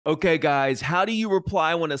Okay, guys, how do you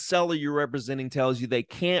reply when a seller you're representing tells you they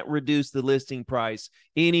can't reduce the listing price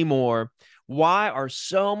anymore? Why are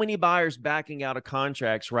so many buyers backing out of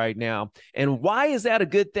contracts right now? And why is that a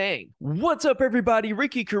good thing? What's up, everybody?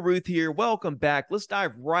 Ricky Carruth here. Welcome back. Let's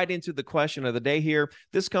dive right into the question of the day here.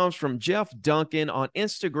 This comes from Jeff Duncan on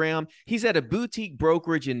Instagram. He's at a boutique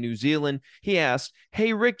brokerage in New Zealand. He asked,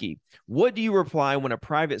 "Hey, Ricky, what do you reply when a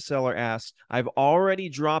private seller asks, I've already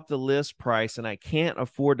dropped the list price and I can't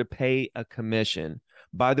afford to pay a commission?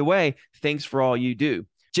 By the way, thanks for all you do."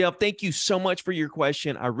 Jeff, thank you so much for your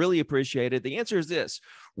question. I really appreciate it. The answer is this.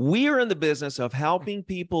 We are in the business of helping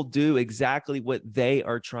people do exactly what they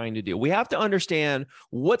are trying to do. We have to understand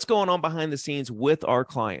what's going on behind the scenes with our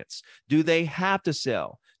clients. Do they have to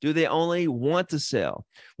sell? Do they only want to sell?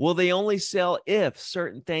 Will they only sell if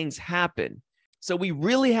certain things happen? So we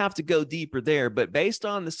really have to go deeper there. But based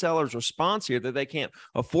on the seller's response here that they can't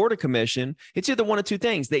afford a commission, it's either one of two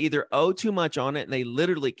things. They either owe too much on it and they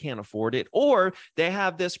literally can't afford it, or they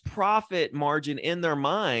have this profit margin in their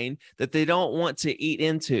mind that they don't want to eat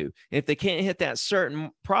into. If they can't hit that certain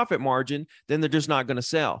profit margin, then they're just not going to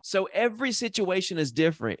sell. So every situation is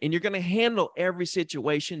different, and you're going to handle every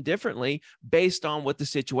situation differently based on what the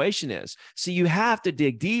situation is. So you have to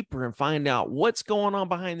dig deeper and find out what's going on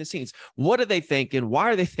behind the scenes. What are they thinking? Why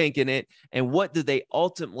are they thinking it? And what do they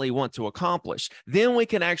ultimately want to accomplish? Then we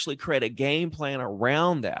can actually create a game plan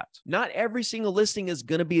around that. Not every single listing is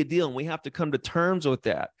going to be a deal, and we have to come to terms with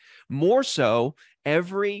that. More so,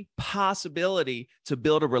 every possibility to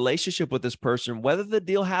build a relationship with this person, whether the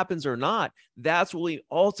deal happens or not, that's what we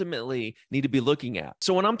ultimately need to be looking at.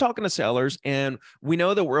 So when I'm talking to sellers and we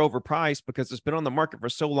know that we're overpriced because it's been on the market for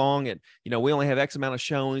so long and, we only have X amount of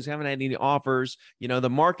showings, haven't had any offers, the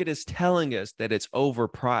market is telling us that it's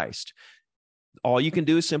overpriced. All you can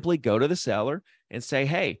do is simply go to the seller and say,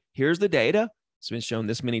 hey, here's the data. It's been shown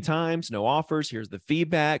this many times, no offers. Here's the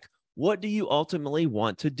feedback. What do you ultimately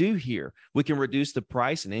want to do here? We can reduce the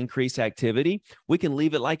price and increase activity. We can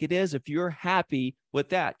leave it like it is if you're happy with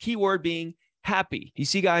that. Keyword being happy. You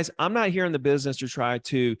see, guys, I'm not here in the business to try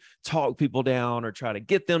to talk people down or try to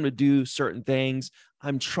get them to do certain things.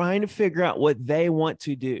 I'm trying to figure out what they want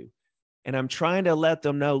to do. And I'm trying to let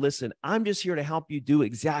them know, listen, I'm just here to help you do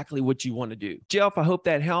exactly what you want to do. Jeff, I hope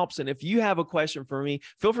that helps. And if you have a question for me,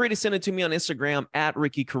 feel free to send it to me on Instagram at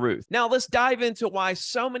rickycarruth. Now, let's dive into why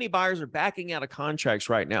so many buyers are backing out of contracts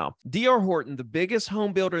right now. D.R. Horton, the biggest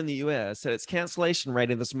home builder in the U.S., said its cancellation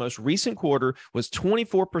rate in this most recent quarter was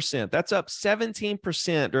 24%. That's up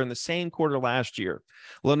 17% during the same quarter last year.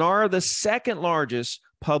 Lennar, the second largest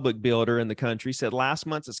public builder in the country, said last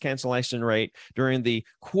month's cancellation rate during the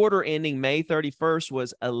quarter ending May 31st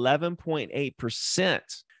was 11.8%.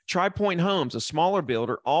 Tri Point Homes, a smaller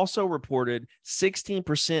builder, also reported 16%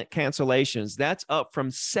 cancellations. That's up from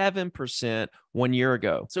 7% 1 year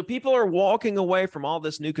ago. So people are walking away from all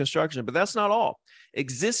this new construction, but that's not all.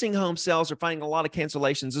 Existing home sales are finding a lot of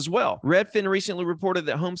cancellations as well. Redfin recently reported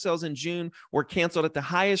that home sales in June were canceled at the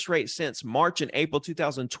highest rate since March and April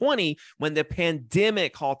 2020, when the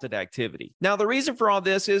pandemic halted activity. Now, the reason for all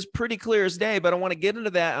this is pretty clear as day, but I want to get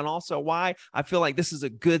into that and also why I feel like this is a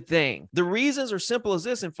good thing. The reasons are simple as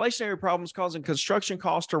this: inflationary problems causing construction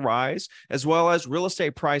costs to rise, as well as real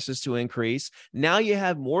estate prices to increase. Now you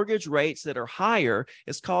have mortgage rates that are higher,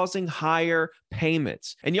 is causing higher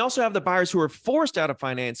payments. And you also have the buyers who are forced out of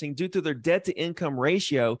financing due to their debt to income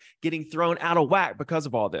ratio getting thrown out of whack because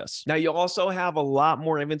of all this. Now, you also have a lot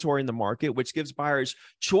more inventory in the market, which gives buyers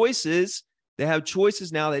choices. They have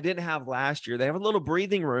choices now they didn't have last year. They have a little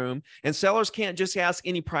breathing room, and sellers can't just ask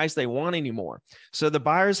any price they want anymore. So the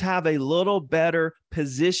buyers have a little better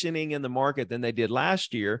positioning in the market than they did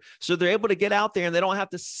last year. So they're able to get out there and they don't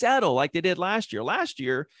have to settle like they did last year. Last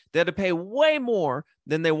year, they had to pay way more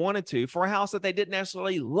than they wanted to for a house that they didn't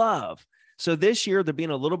necessarily love. So this year, they're being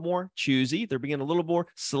a little more choosy. They're being a little more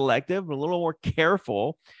selective, a little more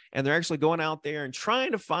careful, and they're actually going out there and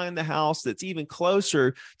trying to find the house that's even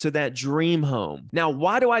closer to that dream home. Now,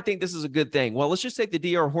 why do I think this is a good thing? Well, let's just take the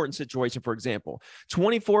D.R. Horton situation, for example.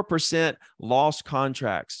 24% lost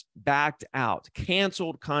contracts, backed out,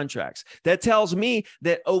 canceled contracts. That tells me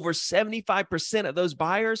that over 75% of those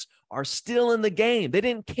buyers are still in the game. They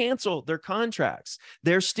didn't cancel their contracts.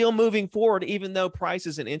 They're still moving forward, even though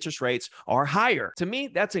prices and interest rates are higher. To me,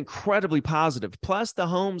 that's incredibly positive. Plus, the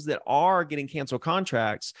homes that are getting canceled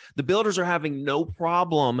contracts, the builders are having no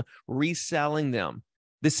problem reselling them.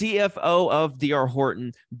 The CFO of D.R.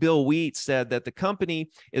 Horton, Bill Wheat, said that the company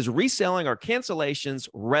is reselling our cancellations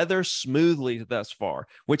rather smoothly thus far,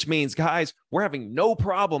 which means, guys, we're having no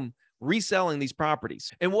problem reselling these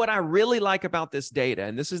properties. And what I really like about this data,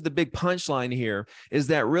 and this is the big punchline here, is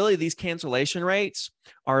that really these cancellation rates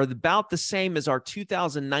are about the same as our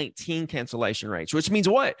 2019 cancellation rates, which means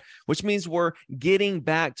what? Which means we're getting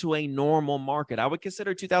back to a normal market. I would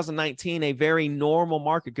consider 2019 a very normal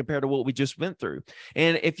market compared to what we just went through.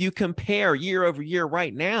 And if you compare year over year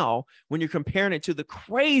right now, when you're comparing it to the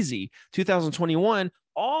crazy 2021,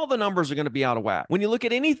 all the numbers are going to be out of whack. When you look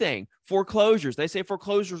at anything, foreclosures, they say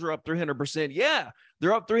foreclosures are up 300%. Yeah,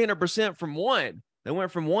 they're up 300% from one. They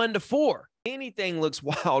went from 1 to 4. Anything looks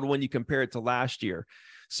wild when you compare it to last year.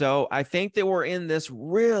 So I think that we're in this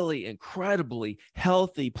really incredibly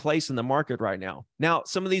healthy place in the market right now. Now,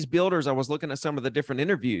 some of these builders, I was looking at some of the different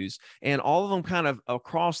interviews, and all of them kind of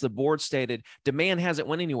across the board stated demand hasn't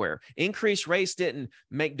went anywhere. Increased rates didn't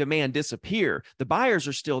make demand disappear. The buyers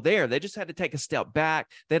are still there. They just had to take a step back.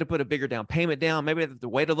 They had to put a bigger down payment down. Maybe they have to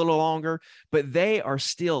wait a little longer, but they are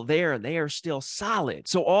still there and they are still solid.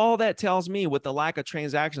 So all that tells me with the lack of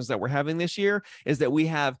transactions that we're having this year is that we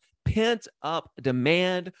have pent up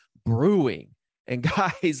demand brewing. And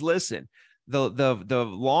guys, listen, the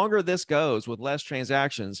longer this goes with less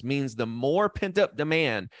transactions means the more pent up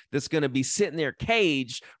demand that's going to be sitting there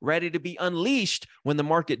caged, ready to be unleashed when the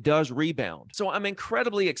market does rebound. So I'm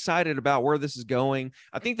incredibly excited about where this is going.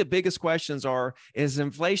 I think the biggest questions are, is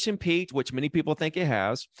inflation peaked, which many people think it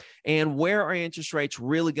has, and where are interest rates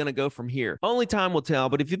really going to go from here? Only time will tell,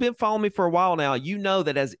 but if you've been following me for a while now, you know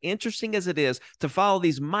that as interesting as it is to follow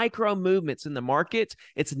these micro movements in the market,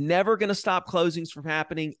 it's never going to stop closings from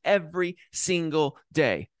happening every single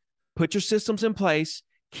day. Put your systems in place,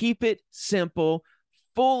 keep it simple,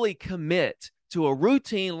 fully commit to a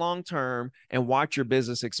routine long-term, and watch your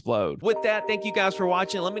business explode. With that, thank you guys for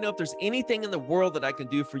watching. Let me know if there's anything in the world that I can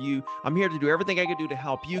do for you. I'm here to do everything I can do to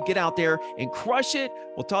help you get out there and crush it.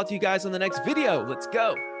 We'll talk to you guys in the next video. Let's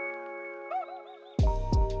go.